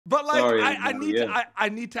But like, Sorry, I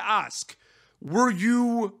need to ask, were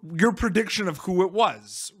your prediction of who it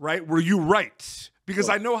was, right? Were you right? Because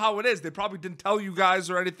I know how it is. They probably didn't tell you guys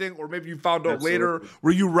or anything, or maybe you found out later.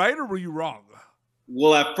 Were you right or were you wrong?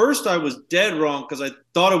 Well, at first I was dead wrong because I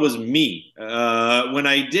thought it was me. When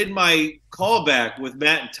I did my callback with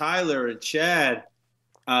Matt and Tyler and Chad,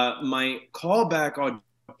 my callback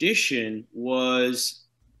audition was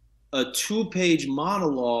a 2-page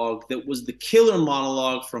monologue that was the killer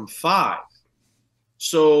monologue from 5.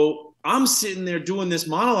 So I'm sitting there doing this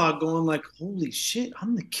monologue going like, holy shit,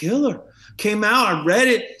 I'm the killer. Came out, I read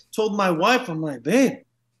it, told my wife, I'm like, babe,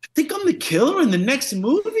 I think I'm the killer in the next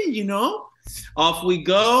movie, you know? Off we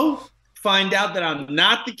go, find out that I'm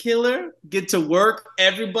not the killer, get to work.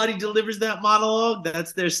 Everybody delivers that monologue.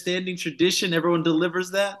 That's their standing tradition. Everyone delivers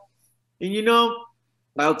that. And you know,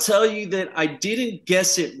 I'll tell you that I didn't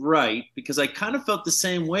guess it right because I kind of felt the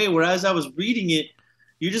same way. Whereas I was reading it,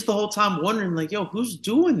 you're just the whole time wondering, like, yo, who's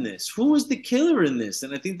doing this? Who is the killer in this?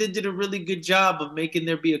 And I think they did a really good job of making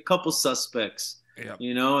there be a couple suspects,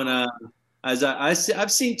 you know. And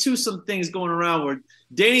I've seen too some things going around where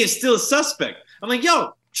Danny is still a suspect. I'm like,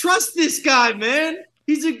 yo, trust this guy, man.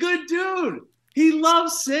 He's a good dude. He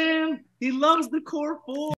loves Sam. He loves the core 4.